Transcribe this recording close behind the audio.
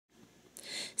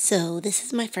So this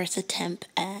is my first attempt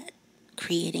at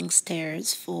creating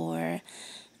stairs for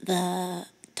the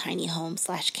tiny home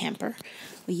slash camper.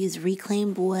 We use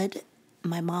reclaimed wood,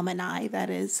 my mom and I,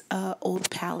 that is, old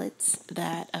pallets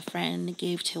that a friend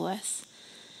gave to us.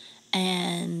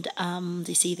 And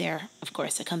you see there, of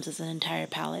course, it comes as an entire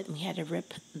pallet, and we had to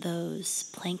rip those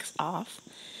planks off.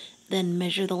 Then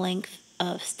measure the length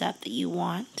of step that you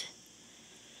want.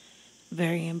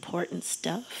 Very important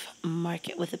stuff. Mark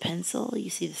it with a pencil. You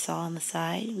see the saw on the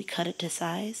side. We cut it to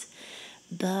size.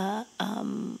 The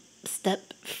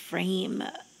step frame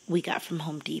we got from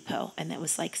Home Depot, and it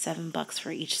was like $7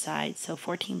 for each side, so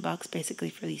 $14 basically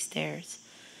for these stairs.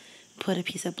 Put a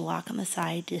piece of block on the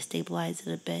side to stabilize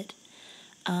it a bit.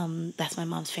 That's my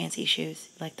mom's fancy shoes.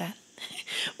 Like that?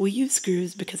 We use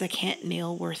screws because I can't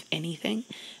nail worth anything,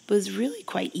 but it's really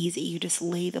quite easy. You just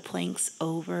lay the planks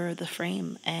over the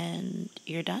frame and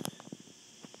you're done.